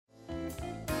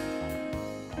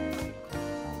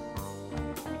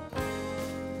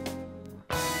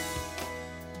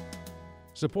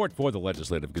Support for the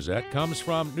Legislative Gazette comes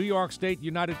from New York State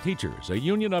United Teachers, a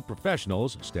union of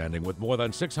professionals standing with more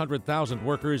than 600,000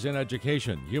 workers in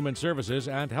education, human services,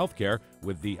 and healthcare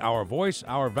with the Our Voice,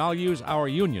 Our Values, Our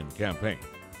Union campaign.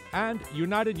 And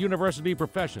United University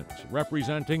Professions,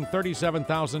 representing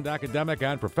 37,000 academic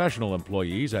and professional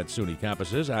employees at SUNY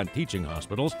campuses and teaching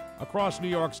hospitals across New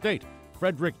York State.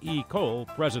 Frederick E. Cole,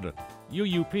 President.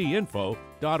 UUPinfo.org.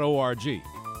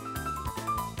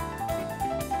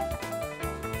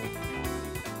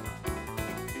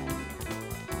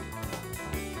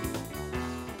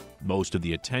 Most of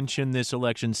the attention this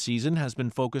election season has been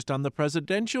focused on the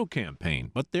presidential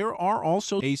campaign, but there are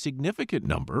also a significant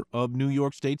number of New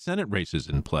York State Senate races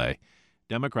in play.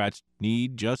 Democrats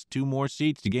need just 2 more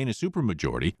seats to gain a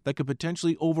supermajority that could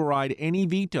potentially override any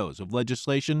vetoes of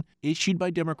legislation issued by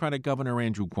Democratic Governor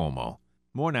Andrew Cuomo.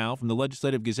 More now from the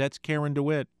Legislative Gazette's Karen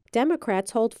DeWitt.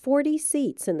 Democrats hold 40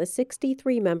 seats in the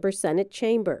 63-member Senate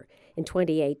chamber. In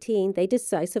 2018, they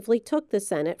decisively took the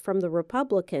Senate from the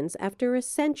Republicans after a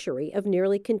century of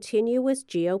nearly continuous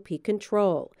GOP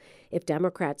control. If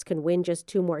Democrats can win just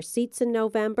 2 more seats in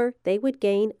November, they would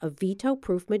gain a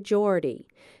veto-proof majority.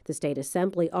 The state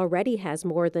assembly already has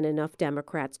more than enough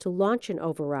Democrats to launch an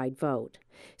override vote.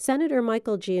 Senator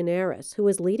Michael Gianaris, who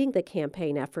is leading the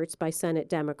campaign efforts by Senate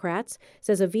Democrats,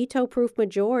 says a veto-proof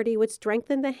majority would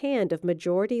strengthen the hand of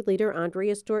Majority Leader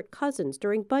Andrea Stewart-Cousins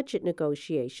during budget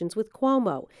negotiations with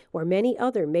Cuomo, where many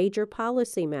other major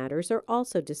policy matters are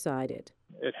also decided.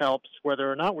 It helps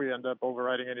whether or not we end up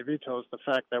overriding any vetoes. The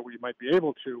fact that we might be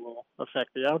able to will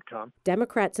affect the outcome.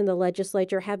 Democrats in the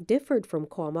legislature have differed from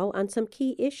Cuomo on some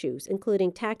key issues,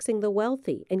 including taxing the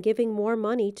wealthy and giving more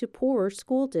money to poorer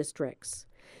school districts.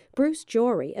 Bruce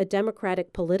Jory, a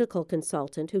Democratic political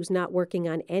consultant who's not working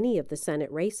on any of the Senate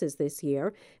races this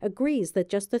year, agrees that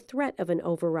just the threat of an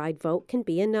override vote can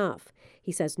be enough.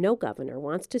 He says no governor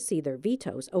wants to see their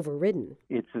vetoes overridden.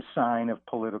 It's a sign of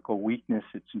political weakness.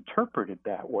 It's interpreted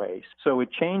that way. So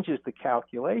it changes the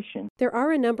calculation. There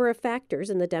are a number of factors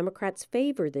in the Democrats'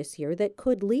 favor this year that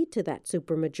could lead to that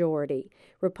supermajority.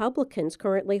 Republicans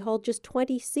currently hold just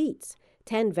 20 seats.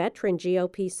 10 veteran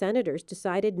GOP senators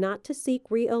decided not to seek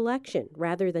re-election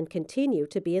rather than continue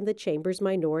to be in the chamber's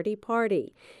minority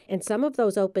party. And some of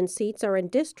those open seats are in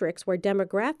districts where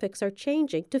demographics are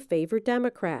changing to favor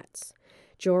Democrats.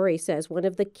 Jory says one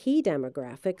of the key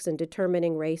demographics in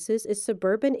determining races is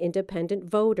suburban independent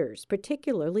voters,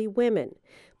 particularly women.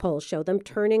 Polls show them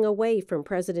turning away from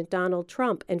President Donald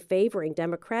Trump and favoring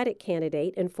Democratic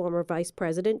candidate and former Vice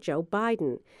President Joe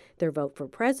Biden. Their vote for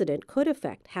president could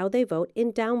affect how they vote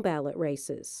in down-ballot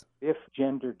races. If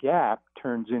gender gap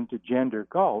turns into gender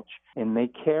gulch and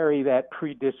they carry that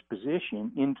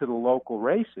predisposition into the local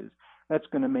races, that's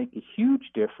going to make a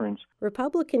huge difference.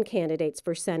 Republican candidates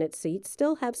for Senate seats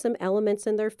still have some elements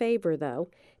in their favor, though.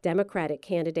 Democratic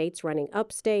candidates running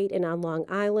upstate and on Long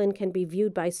Island can be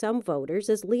viewed by some voters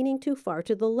as leaning too far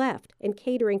to the left and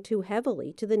catering too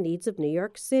heavily to the needs of New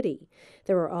York City.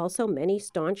 There are also many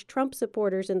staunch Trump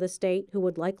supporters in the state who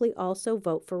would likely also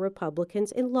vote for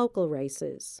Republicans in local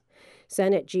races.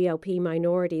 Senate GOP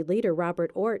Minority Leader Robert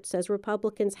Ortt says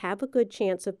Republicans have a good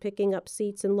chance of picking up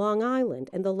seats in Long Island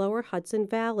and the lower Hudson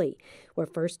Valley, where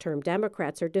first-term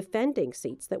Democrats are defending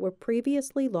seats that were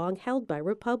previously long held by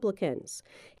Republicans.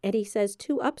 And he says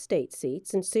 2 upstate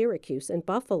seats in Syracuse and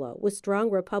Buffalo with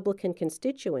strong Republican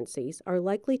constituencies are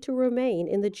likely to remain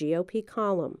in the GOP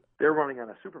column. They're running on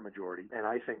a supermajority, and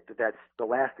I think that that's the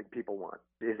last thing people want,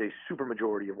 is a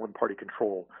supermajority of one-party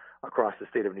control across the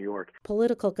state of New York.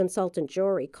 Political consultant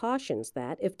Jory cautions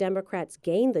that if Democrats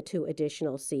gain the 2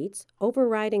 additional seats,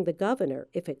 overriding the governor,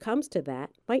 if it comes to that,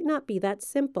 might not be that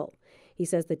simple. He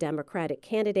says the Democratic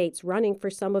candidates running for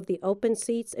some of the open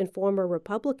seats in former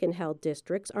Republican-held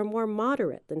districts are more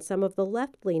moderate than some of the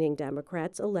left-leaning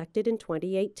Democrats elected in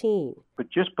 2018. But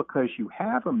just because you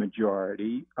have a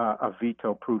majority, a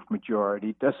veto-proof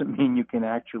majority, doesn't mean you can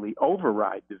actually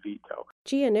override the veto.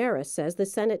 Gianaris says the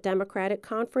Senate Democratic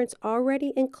Conference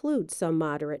already includes some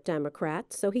moderate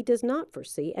Democrats, so he does not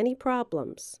foresee any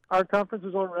problems. Our conference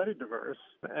is already diverse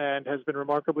and has been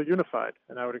remarkably unified,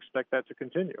 and I would expect that to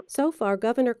continue. So far,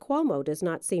 Governor Cuomo does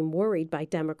not seem worried by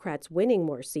Democrats winning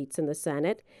more seats in the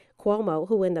Senate. Cuomo,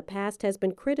 who in the past has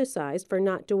been criticized for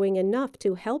not doing enough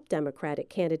to help Democratic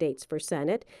candidates for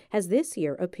Senate, has this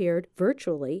year appeared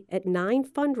virtually at 9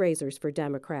 fundraisers for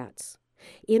Democrats.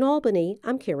 In Albany,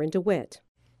 I'm Karen DeWitt.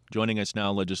 Joining us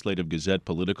now, Legislative Gazette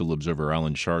political observer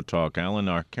Alan Chartock. Alan,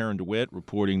 our Karen DeWitt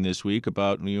reporting this week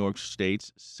about New York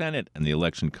State's Senate and the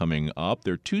election coming up.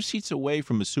 They're 2 seats away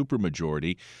from a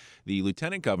supermajority. The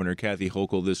Lieutenant Governor, Kathy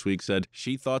Hochul, this week said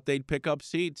she thought they'd pick up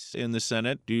seats in the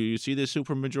Senate. Do you see this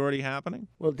supermajority happening?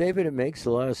 Well, David, it makes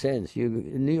a lot of sense.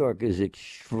 New York is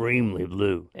extremely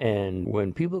blue. And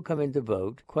when people come in to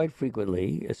vote, quite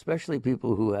frequently, especially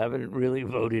people who haven't really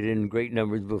voted in great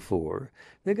numbers before,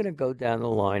 they're going to go down the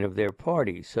line of their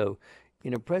party. So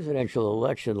in a presidential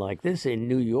election like this, in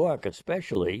New York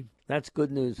especially, that's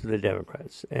good news for the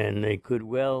Democrats. And they could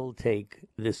well take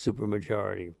this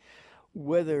supermajority.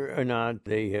 Whether or not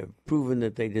they have proven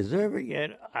that they deserve it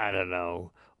yet, I don't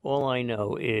know. All I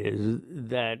know is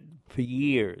that for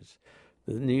years,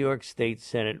 the New York State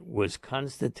Senate was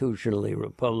constitutionally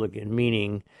Republican,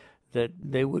 meaning that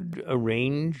they would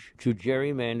arrange to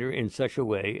gerrymander in such a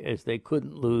way as they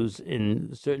couldn't lose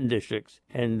in certain districts,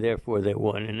 and therefore they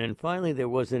won. And then finally there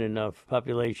wasn't enough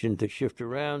population to shift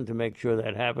around to make sure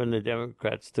that happened. The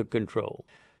Democrats took control.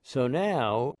 So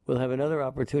now we'll have another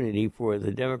opportunity for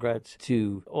the Democrats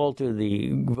to alter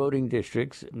the voting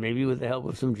districts, maybe with the help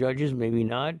of some judges, maybe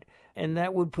not, and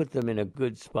that would put them in a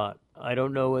good spot. I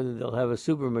don't know whether they'll have a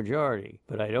supermajority,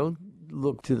 but I don't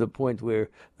look to the point where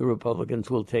the Republicans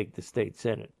will take the state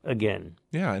Senate again.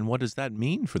 Yeah, and what does that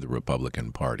mean for the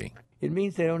Republican Party? It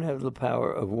means they don't have the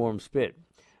power of warm spit.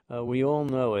 We all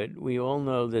know it. We all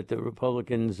know that the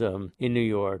Republicans in New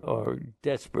York are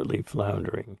desperately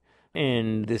floundering.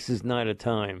 And this is not a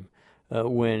time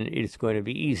when it's going to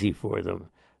be easy for them,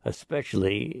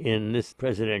 especially in this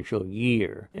presidential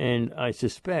year. And I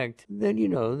suspect that,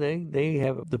 they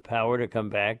have the power to come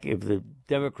back. If the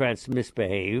Democrats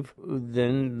misbehave,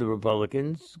 then the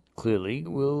Republicans clearly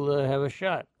will have a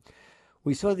shot.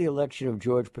 We saw the election of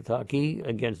George Pataki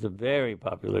against a very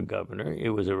popular governor. It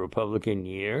was a Republican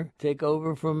year. Take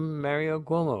over from Mario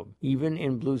Cuomo. Even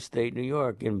in blue state New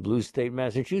York, in blue state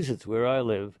Massachusetts, where I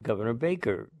live, Governor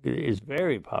Baker is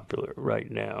very popular right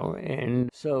now.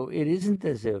 And so it isn't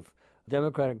as if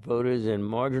Democratic voters and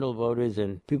marginal voters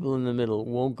and people in the middle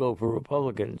won't go for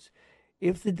Republicans.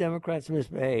 If the Democrats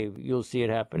misbehave, you'll see it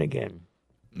happen again.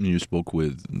 You spoke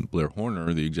with Blair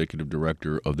Horner, the executive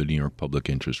director of the New York Public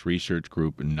Interest Research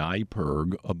Group,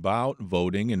 NYPIRG, about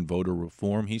voting and voter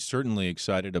reform. He's certainly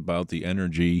excited about the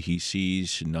energy he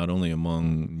sees not only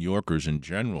among New Yorkers in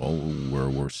general, where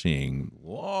we're seeing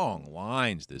long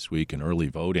lines this week in early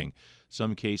voting.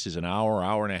 Some cases an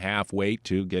hour and a half wait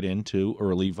to get into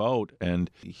early vote. And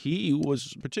he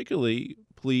was particularly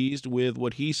pleased with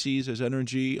what he sees as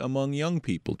energy among young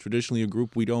people, traditionally a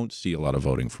group we don't see a lot of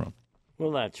voting from.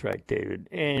 Well, that's right, David.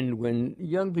 And when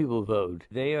young people vote,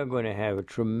 they are going to have a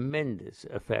tremendous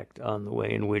effect on the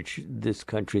way in which this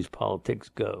country's politics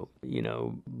go.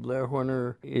 Blair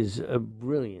Horner is a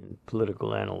brilliant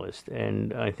political analyst,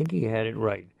 and I think he had it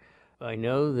right. I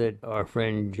know that our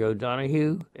friend Joe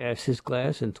Donahue asked his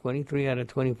class, and 23 out of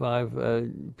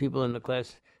 25 people in the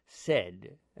class said,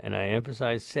 and I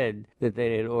emphasize said, that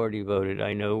they had already voted.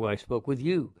 I know I spoke with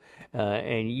you,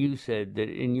 and you said that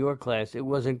in your class it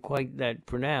wasn't quite that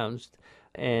pronounced,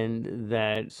 and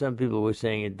that some people were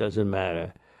saying it doesn't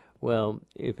matter. Well,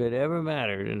 if it ever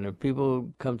mattered, and if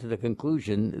people come to the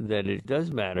conclusion that it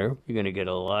does matter, you're going to get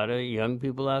a lot of young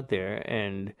people out there,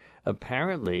 and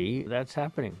apparently that's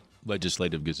happening.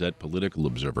 Legislative Gazette political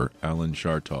observer Alan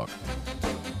Chartock.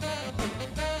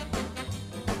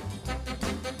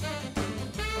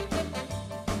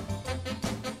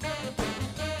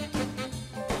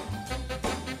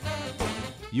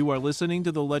 You are listening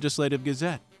to the Legislative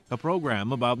Gazette, a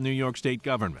program about New York State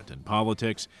government and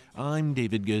politics. I'm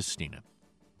David Gastina.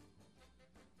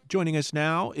 Joining us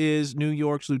now is New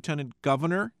York's Lieutenant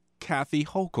Governor Kathy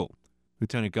Hochul.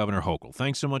 Lieutenant Governor Hochul,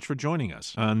 thanks so much for joining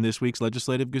us on this week's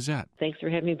Legislative Gazette. Thanks for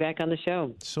having me back on the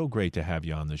show. So great to have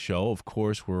you on the show. Of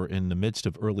course, we're in the midst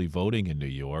of early voting in New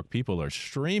York. People are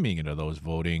streaming into those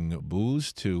voting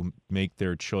booths to make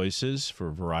their choices for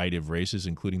a variety of races,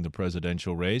 including the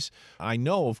presidential race. I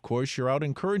know, of course, you're out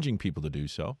encouraging people to do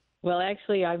so. Well,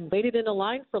 actually, I waited in a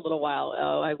line for a little while.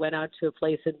 I went out to a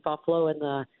place in Buffalo,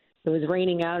 and it was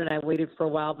raining out, and I waited for a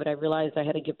while, but I realized I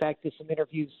had to get back to some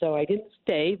interviews. So I didn't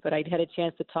stay, but I had a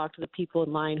chance to talk to the people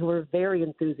in line who were very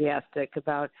enthusiastic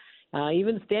about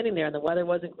even standing there. And the weather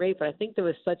wasn't great, but I think there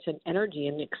was such an energy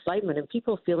and excitement and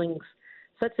people feeling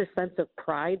such a sense of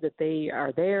pride that they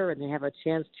are there and they have a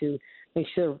chance to make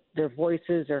sure their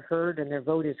voices are heard and their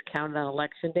vote is counted on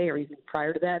Election Day or even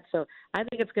prior to that. So I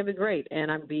think it's going to be great.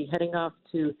 And I'll be heading off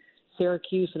to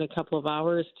Syracuse in a couple of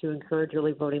hours to encourage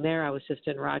early voting there. I was just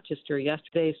in Rochester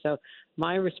yesterday. So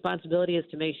my responsibility is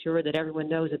to make sure that everyone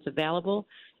knows it's available.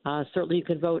 Certainly you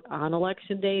can vote on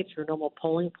election day at your normal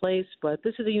polling place, but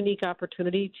this is a unique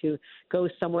opportunity to go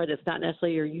somewhere that's not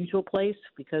necessarily your usual place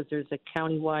because there's a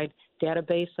county-wide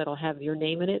database that'll have your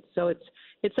name in it. So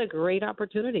it's a great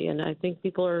opportunity, and I think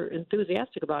people are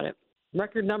enthusiastic about it.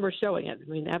 Record numbers showing it. I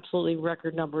mean, absolutely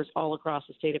record numbers all across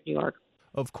the state of New York.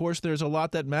 Of course, there's a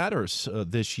lot that matters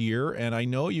this year, and I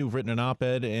know you've written an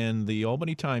op-ed in the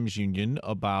Albany Times-Union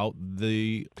about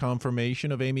the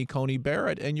confirmation of Amy Coney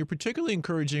Barrett, and you're particularly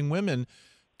encouraging women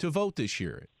to vote this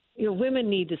year. You know, women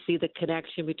need to see the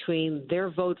connection between their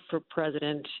vote for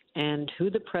president and who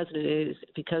the president is,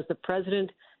 because the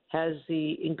president has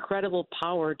the incredible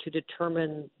power to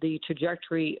determine the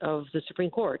trajectory of the Supreme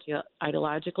Court,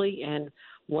 ideologically, and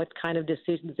what kind of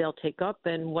decisions they'll take up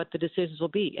and what the decisions will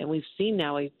be. And we've seen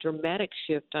now a dramatic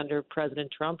shift under President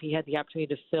Trump. He had the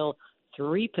opportunity to fill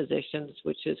 3 positions,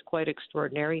 which is quite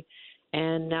extraordinary.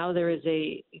 And now there is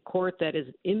a court that is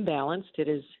imbalanced. It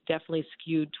is definitely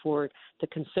skewed toward the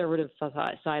conservative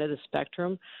side of the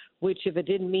spectrum, which if it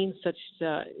didn't mean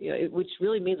which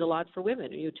really means a lot for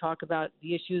women. You talk about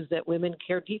the issues that women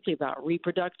care deeply about,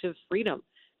 reproductive freedom,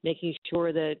 making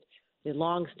sure that the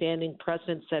long-standing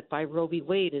precedent set by Roe v.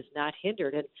 Wade is not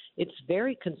hindered. And it's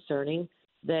very concerning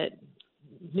that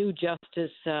new Justice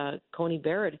Coney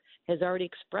Barrett has already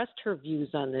expressed her views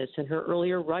on this in her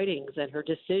earlier writings and her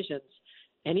decisions.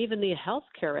 And even the Health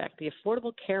Care Act, the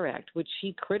Affordable Care Act, which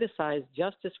she criticized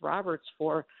Justice Roberts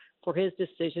for his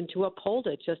decision to uphold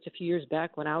it just a few years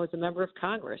back when I was a member of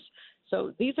Congress.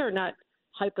 So these are not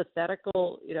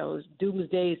hypothetical,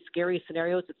 doomsday scary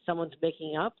scenarios that someone's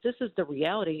making up. This is the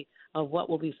reality of what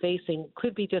we'll be facing,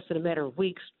 could be just in a matter of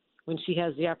weeks, when she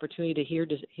has the opportunity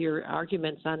to hear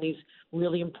arguments on these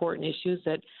really important issues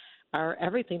that are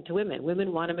everything to women.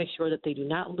 Women want to make sure that they do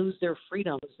not lose their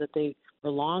freedoms that they were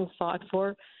long fought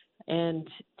for, and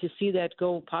to see that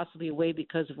go possibly away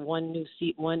because of one new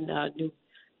seat, one new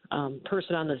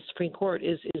person on the Supreme Court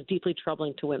is deeply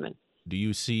troubling to women. Do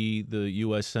you see the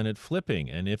U.S. Senate flipping?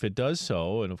 And if it does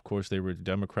so, and of course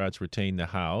Democrats retain the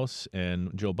House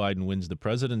and Joe Biden wins the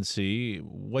presidency,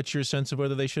 what's your sense of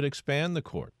whether they should expand the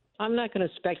court? I'm not going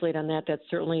to speculate on that. That's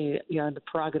certainly the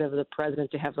prerogative of the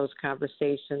president to have those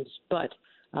conversations. But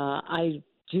I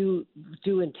do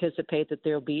anticipate that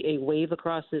there will be a wave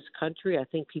across this country. I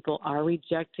think people are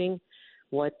rejecting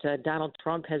what Donald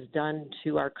Trump has done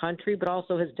to our country, but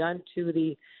also has done to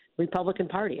the Republican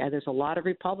Party. There's a lot of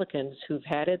Republicans who've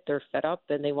had it. They're fed up,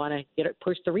 and they want to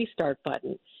push the restart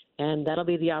button. And that'll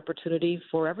be the opportunity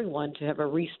for everyone to have a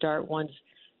restart once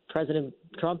President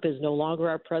Trump is no longer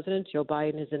our president. Joe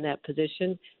Biden is in that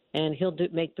position, and he'll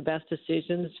make the best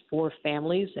decisions for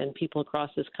families and people across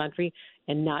this country,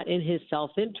 and not in his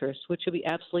self-interest, which will be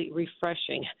absolutely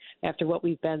refreshing after what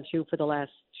we've been through for the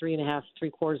last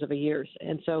 3.5 of a year.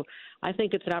 And so I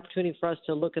think it's an opportunity for us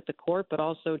to look at the court, but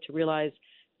also to realize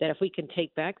that if we can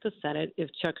take back the Senate, if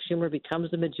Chuck Schumer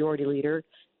becomes the majority leader,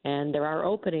 and there are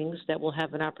openings, that we'll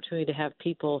have an opportunity to have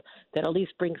people that at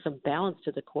least bring some balance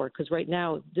to the court. Because right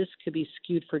now, this could be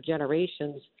skewed for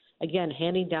generations, again,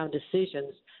 handing down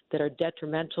decisions that are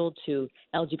detrimental to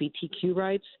LGBTQ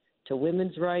rights, to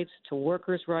women's rights, to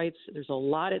workers' rights. There's a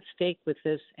lot at stake with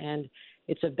this, and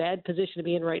it's a bad position to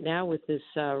be in right now with this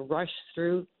rush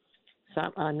through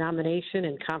nomination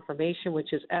and confirmation,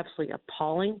 which is absolutely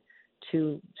appalling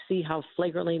to see how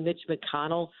flagrantly Mitch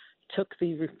McConnell took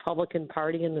the Republican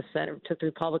Party in the Senate, took the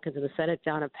Republicans in the Senate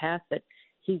down a path that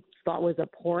he thought was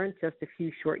abhorrent just a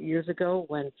few short years ago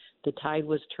when the tide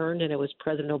was turned and it was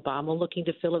President Obama looking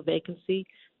to fill a vacancy,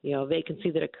 a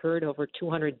vacancy that occurred over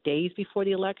 200 days before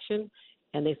the election,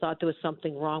 and they thought there was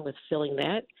something wrong with filling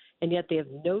that, and yet they have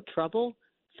no trouble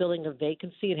filling a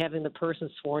vacancy and having the person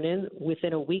sworn in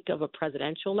within a week of a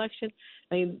presidential election.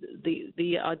 I mean,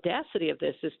 the audacity of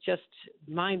this is just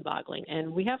mind-boggling,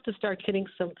 and we have to start getting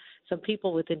some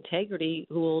people with integrity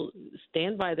who will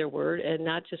stand by their word and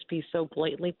not just be so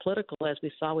blatantly political as we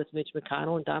saw with Mitch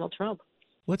McConnell and Donald Trump.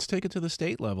 Let's take it to the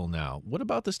state level now. What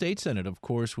about the state Senate? Of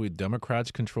course, Democrats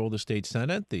control the state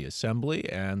Senate, the Assembly,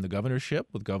 and the governorship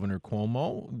with Governor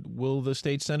Cuomo. Will the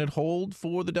state Senate hold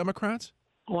for the Democrats?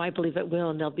 Oh, I believe it will,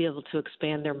 and they'll be able to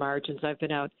expand their margins. I've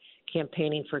been out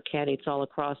campaigning for candidates all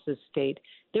across this state.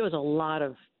 There was a lot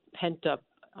of pent-up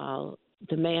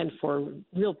demand for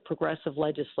real progressive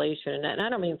legislation, and I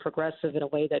don't mean progressive in a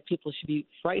way that people should be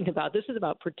frightened about. This is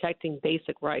about protecting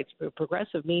basic rights.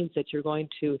 Progressive means that you're going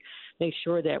to make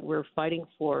sure that we're fighting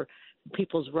for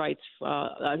people's rights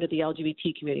under the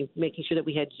LGBT community, making sure that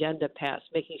we had gender passed,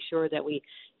 making sure that we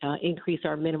increase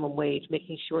our minimum wage,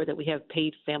 making sure that we have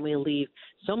paid family leave.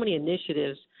 So many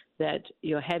initiatives that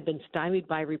had been stymied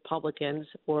by Republicans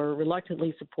or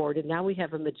reluctantly supported. Now we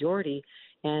have a majority,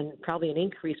 and probably an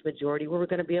increased majority, where we're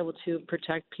going to be able to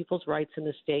protect people's rights in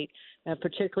the state,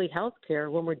 particularly health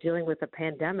care, when we're dealing with a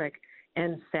pandemic.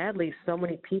 And sadly, so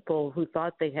many people who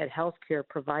thought they had health care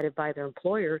provided by their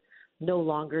employer no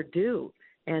longer do.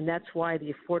 And that's why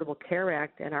the Affordable Care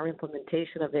Act and our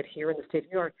implementation of it here in the state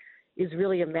of New York is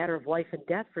really a matter of life and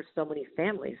death for so many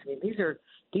families. I mean,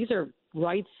 these are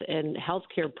rights and health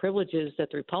care privileges that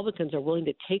the Republicans are willing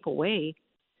to take away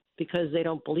because they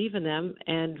don't believe in them,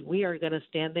 and we are going to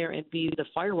stand there and be the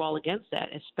firewall against that,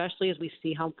 especially as we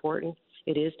see how important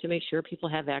it is to make sure people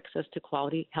have access to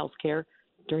quality health care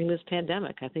during this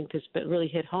pandemic. I think this really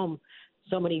hit home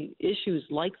so many issues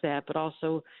like that, but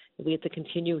also we have to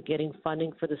continue getting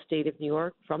funding for the state of New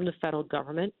York from the federal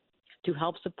government to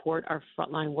help support our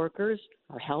frontline workers,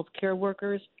 our health care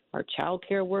workers, our child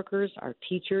care workers, our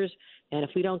teachers. And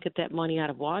if we don't get that money out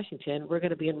of Washington, we're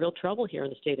going to be in real trouble here in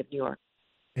the state of New York.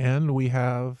 And we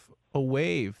have a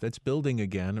wave that's building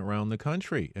again around the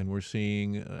country. And we're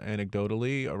seeing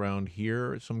anecdotally around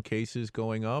here some cases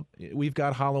going up. We've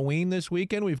got Halloween this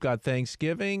weekend. We've got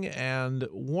Thanksgiving, and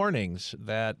warnings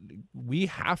that we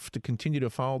have to continue to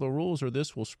follow the rules or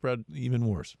this will spread even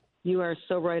worse. You are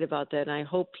so right about that. And I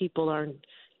hope people aren't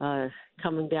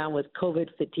coming down with COVID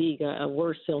fatigue, a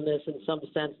worse illness in some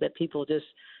sense, that people just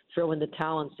throw in the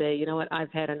towel and say, you know what,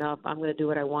 I've had enough. I'm going to do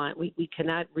what I want. We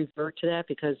cannot revert to that,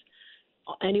 because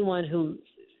anyone who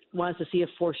wants to see a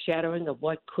foreshadowing of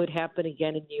what could happen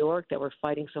again in New York that we're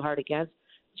fighting so hard against,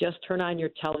 just turn on your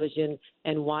television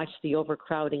and watch the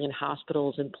overcrowding in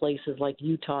hospitals in places like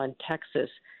Utah and Texas,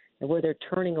 and where they're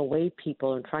turning away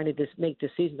people and trying to make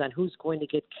decisions on who's going to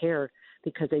get care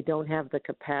because they don't have the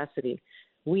capacity.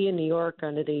 We in New York,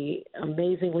 under the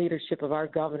amazing leadership of our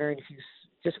governor, and if you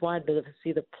just wanted to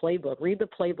see the playbook, read the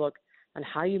playbook on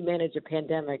how you manage a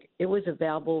pandemic. It was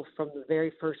available from the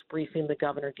very first briefing the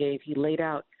governor gave. He laid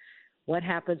out what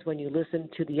happens when you listen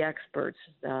to the experts,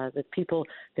 the people.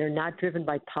 They're not driven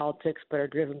by politics, but are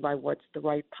driven by what's the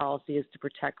right policy is to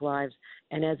protect lives.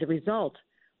 And as a result,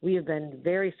 we have been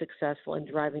very successful in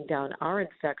driving down our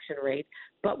infection rate,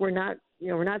 but we're not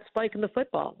spiking the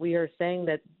football. We are saying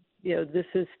that, this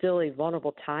is still a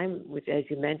vulnerable time, which, as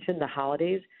you mentioned, the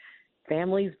holidays.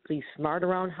 Families, be smart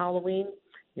around Halloween.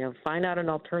 Find out an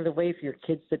alternative way for your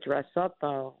kids to dress up.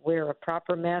 Wear a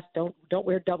proper mask. Don't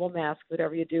wear double masks.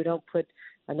 Whatever you do, don't put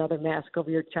another mask over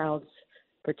your child's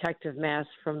protective mask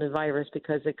from the virus,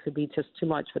 because it could be just too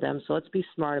much for them. So let's be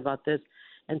smart about this.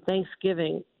 And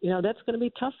Thanksgiving, that's going to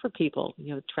be tough for people.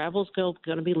 Travel's going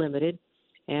to be limited.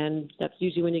 And that's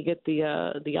usually when you get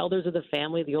the elders of the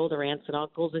family, the older aunts and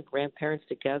uncles and grandparents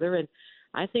together. And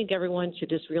I think everyone should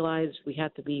just realize we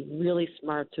have to be really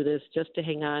smart through this, just to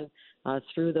hang on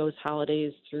through those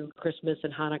holidays, through Christmas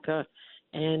and Hanukkah.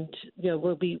 And,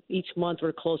 we'll be, each month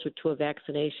we're closer to a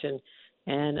vaccination.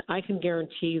 And I can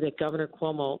guarantee that Governor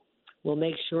Cuomo will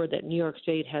make sure that New York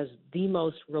State has the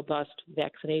most robust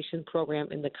vaccination program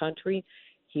in the country.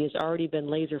 He has already been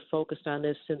laser focused on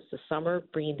this since the summer,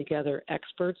 bringing together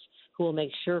experts who will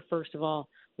make sure, first of all,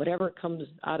 whatever comes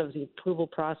out of the approval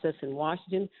process in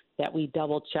Washington, that we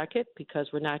double check it, because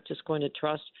we're not just going to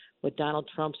trust what Donald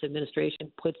Trump's administration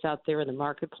puts out there in the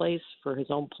marketplace for his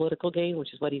own political gain,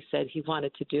 which is what he said he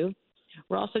wanted to do.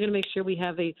 We're also going to make sure we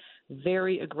have a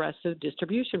very aggressive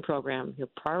distribution program,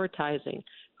 prioritizing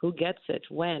who gets it,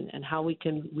 when, and how we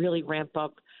can really ramp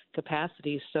up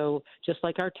capacity. So just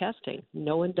like our testing,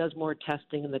 no one does more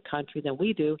testing in the country than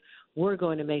we do. We're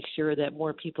going to make sure that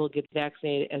more people get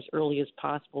vaccinated as early as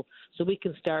possible, so we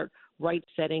can start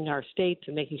right-setting our state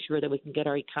to making sure that we can get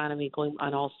our economy going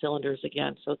on all cylinders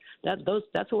again. So that's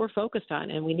what we're focused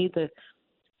on, and we need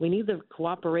the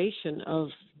cooperation of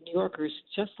New Yorkers,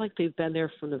 just like they've been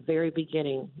there from the very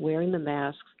beginning, wearing the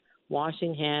masks,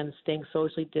 washing hands, staying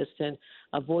socially distant,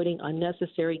 avoiding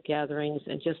unnecessary gatherings,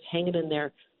 and just hanging in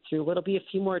there through what'll be a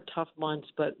few more tough months.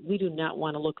 But we do not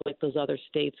want to look like those other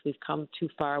states. We've come too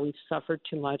far. We've suffered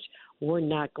too much. We're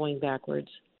not going backwards.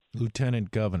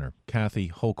 Lieutenant Governor Kathy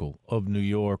Hochul of New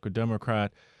York, a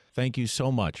Democrat, thank you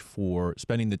so much for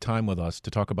spending the time with us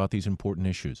to talk about these important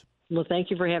issues. Well,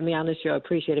 thank you for having me on the show. I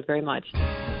appreciate it very much.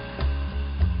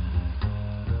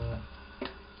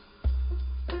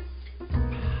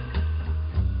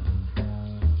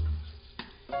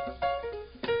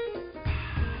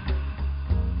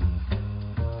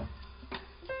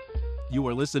 You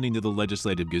are listening to the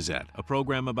Legislative Gazette, a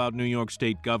program about New York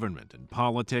State government and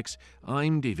politics.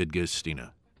 I'm David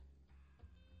Gustina.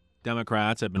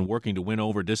 Democrats have been working to win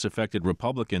over disaffected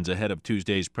Republicans ahead of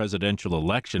Tuesday's presidential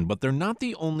election, but they're not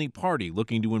the only party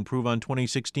looking to improve on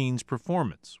 2016's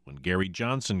performance, when Gary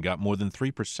Johnson got more than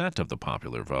 3% of the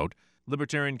popular vote.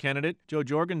 Libertarian candidate Jo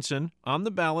Jorgensen, on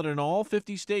the ballot in all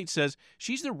 50 states, says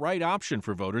she's the right option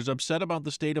for voters upset about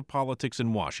the state of politics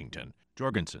in Washington.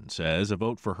 Jorgensen says a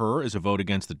vote for her is a vote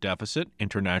against the deficit,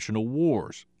 international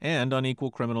wars, and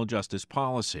unequal criminal justice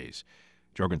policies.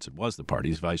 Jorgensen was the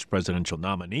party's vice presidential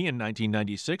nominee in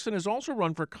 1996 and has also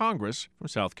run for Congress from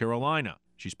South Carolina.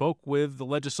 She spoke with the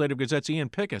Legislative Gazette's Ian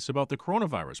Pickus about the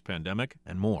coronavirus pandemic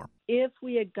and more. If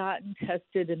we had gotten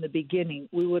tested in the beginning,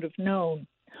 we would have known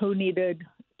who needed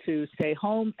to stay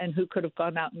home and who could have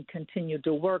gone out and continued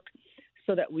to work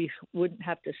so that we wouldn't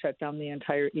have to shut down the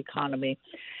entire economy.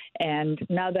 And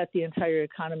now that the entire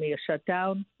economy is shut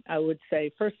down, I would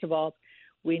say, first of all,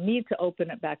 we need to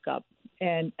open it back up.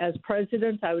 And as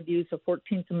president, I would use the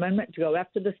 14th Amendment to go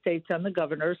after the states and the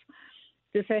governors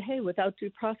to say, hey, without due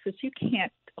process, you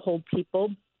can't hold people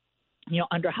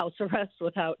under house arrest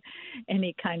without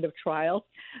any kind of trial.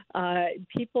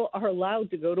 People are allowed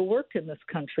to go to work in this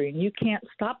country, and you can't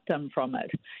stop them from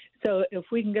it. So if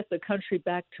we can get the country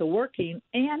back to working,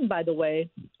 and by the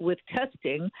way, with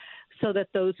testing, so that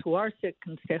those who are sick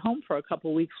can stay home for a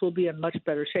couple of weeks, we'll be in much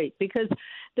better shape, because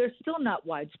there's still not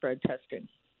widespread testing.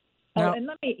 Now, And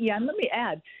let me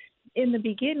add, in the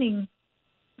beginning,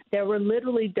 there were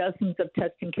literally dozens of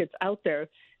testing kits out there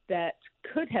that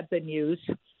could have been used,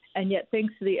 and yet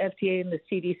thanks to the FDA and the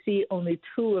CDC, only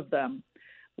 2 of them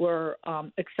were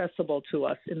accessible to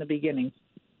us in the beginning.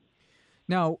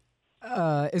 Now,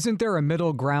 isn't there a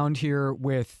middle ground here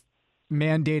with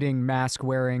mandating mask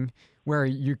wearing where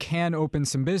you can open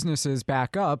some businesses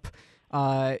back up?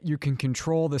 You can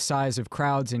control the size of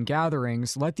crowds and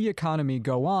gatherings, let the economy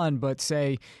go on, but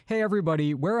say, hey,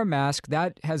 everybody, wear a mask.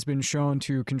 That has been shown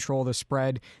to control the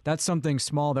spread. That's something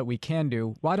small that we can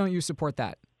do. Why don't you support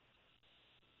that?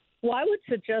 Well, I would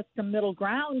suggest a middle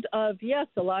ground of, yes,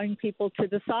 allowing people to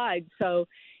decide. So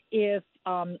if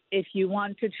you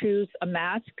want to choose a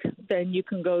mask, then you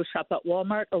can go shop at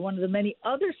Walmart or one of the many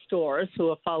other stores who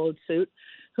have followed suit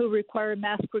who require a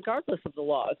mask regardless of the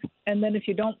laws. And then if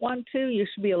you don't want to, you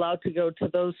should be allowed to go to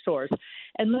those stores.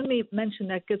 And let me mention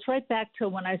that gets right back to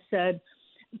when I said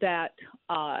that,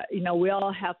 we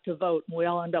all have to vote and we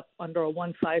all end up under a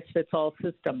one-size-fits-all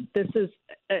system. This is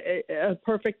a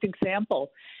perfect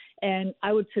example. And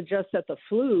I would suggest that the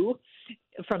flu,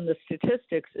 from the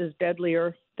statistics, is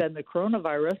deadlier than the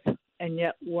coronavirus, and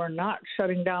yet we're not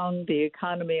shutting down the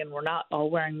economy and we're not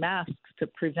all wearing masks to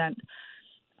prevent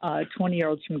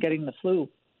 20-year-olds from getting the flu.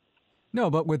 No,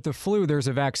 but with the flu, there's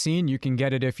a vaccine. You can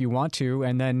get it if you want to,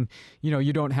 and then,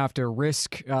 you don't have to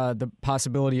risk the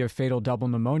possibility of fatal double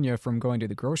pneumonia from going to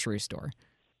the grocery store.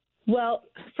 Well,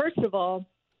 first of all,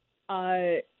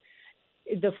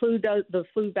 the flu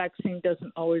vaccine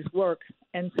doesn't always work,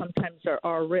 and sometimes there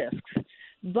are risks.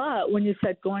 But when you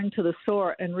said going to the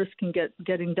store and risking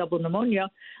getting double pneumonia,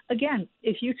 again,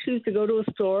 if you choose to go to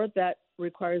a store that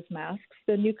requires masks,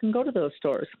 then you can go to those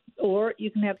stores. Or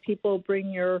you can have people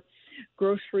bring your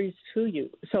groceries to you.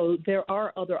 So there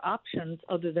are other options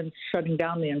other than shutting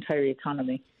down the entire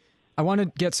economy. I want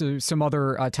to get to some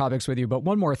other topics with you, but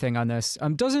one more thing on this.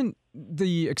 Doesn't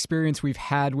the experience we've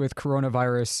had with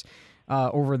coronavirus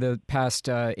over the past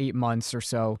 8 months or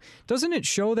so, doesn't it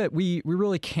show that we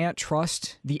really can't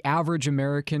trust the average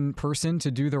American person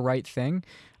to do the right thing?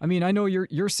 I mean, I know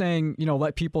you're saying,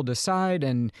 let people decide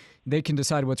and they can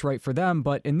decide what's right for them.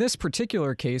 But in this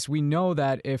particular case, we know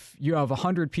that if you have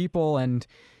 100 people and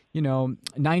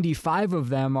 95 of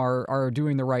them are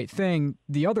doing the right thing,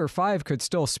 the other 5 could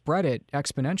still spread it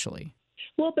exponentially.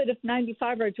 Well, but if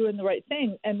 95 are doing the right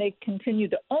thing and they continue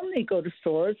to only go to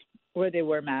stores where they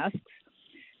wear masks,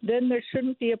 then there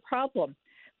shouldn't be a problem.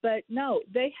 But no,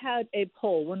 they had a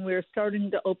poll when we were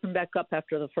starting to open back up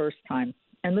after the first time.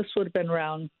 And this would have been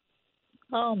around,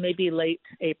 maybe late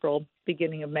April,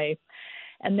 beginning of May.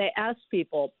 And they asked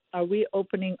people, are we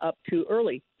opening up too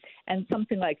early? And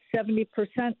something like 70%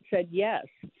 said yes.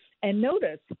 And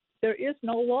notice, there is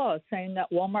no law saying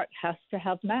that Walmart has to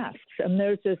have masks. And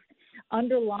there's this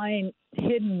underlying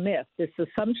hidden myth, this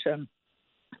assumption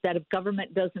that if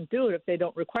government doesn't do it, if they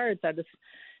don't require it, that it's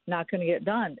not going to get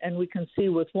done. And we can see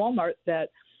with Walmart that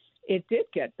it did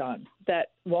get done,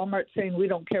 that Walmart's saying we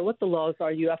don't care what the laws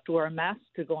are, you have to wear a mask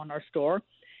to go in our store.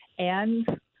 And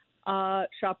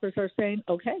shoppers are saying,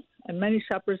 okay. And many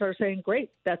shoppers are saying, great,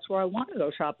 that's where I want to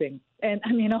go shopping. And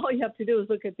I mean, all you have to do is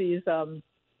look at these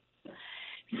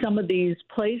some of these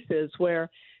places where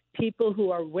people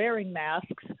who are wearing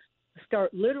masks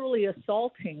start literally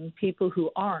assaulting people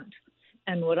who aren't.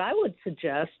 And what I would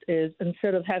suggest is,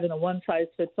 instead of having a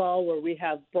one-size-fits-all where we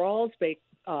have brawls break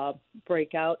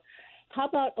out, how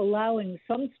about allowing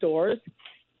some stores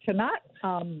to not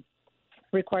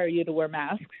require you to wear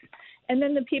masks? And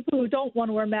then the people who don't want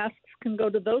to wear masks can go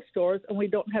to those stores, and we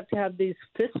don't have to have these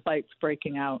fistfights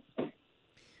breaking out.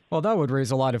 Well, that would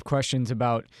raise a lot of questions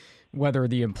about whether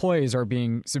the employees are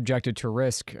being subjected to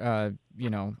risk,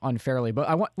 unfairly.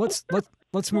 But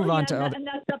let's move on to other. And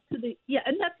that's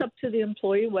up to the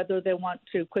employee whether they want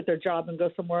to quit their job and go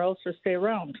somewhere else or stay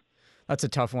around. That's a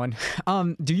tough one.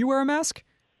 Do you wear a mask?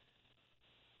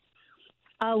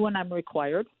 When I'm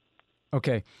required.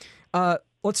 Okay.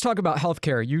 Let's talk about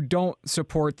healthcare. You don't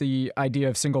support the idea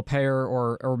of single payer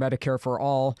or Medicare for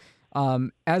all.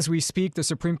 As we speak, the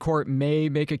Supreme Court may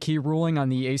make a key ruling on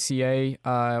the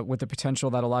ACA with the potential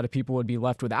that a lot of people would be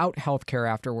left without healthcare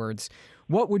afterwards.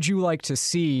 What would you like to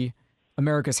see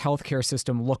America's healthcare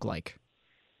system look like?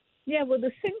 Yeah, well,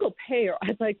 the single payer,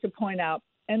 I'd like to point out,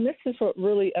 and this is what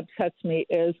really upsets me,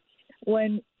 is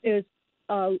when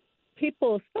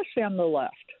people, especially on the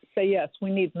left, say, yes,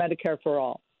 we need Medicare for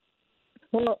all.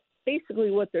 Well, basically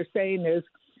what they're saying is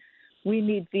we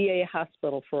need VA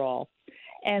hospital for all.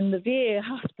 And the VA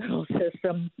hospital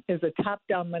system is a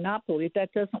top-down monopoly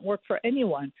that doesn't work for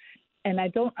anyone. And I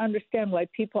don't understand why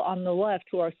people on the left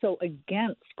who are so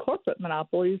against corporate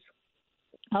monopolies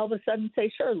all of a sudden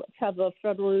say, sure, let's have a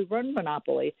federally run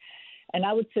monopoly. And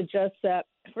I would suggest that,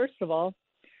 first of all,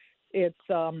 it's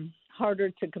harder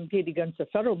to compete against a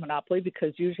federal monopoly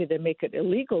because usually they make it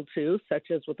illegal to,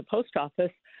 such as with the post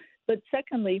office. But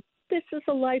secondly, this is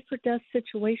a life or death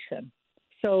situation.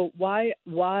 So why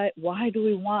do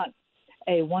we want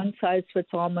a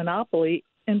one-size-fits-all monopoly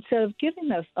instead of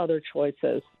giving us other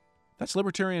choices? That's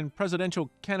Libertarian presidential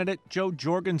candidate Jo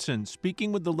Jorgensen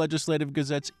speaking with the Legislative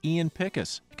Gazette's Ian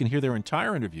Pickus. You can hear their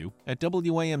entire interview at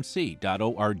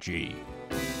WAMC.org.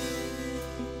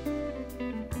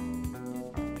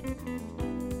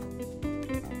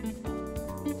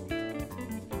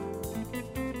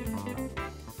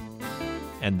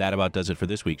 And that about does it for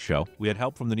this week's show. We had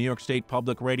help from the New York State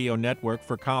Public Radio Network.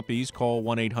 For copies, call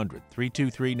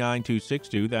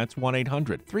 1-800-323-9262. That's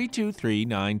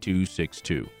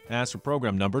 1-800-323-9262. Ask for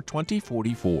program number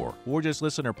 2044. Or just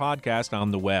listen or podcast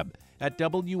on the web at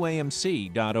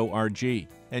WAMC.org.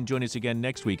 And join us again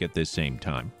next week at this same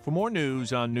time. For more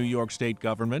news on New York State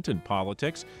government and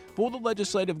politics, for the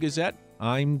Legislative Gazette,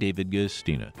 I'm David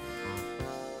Gastina.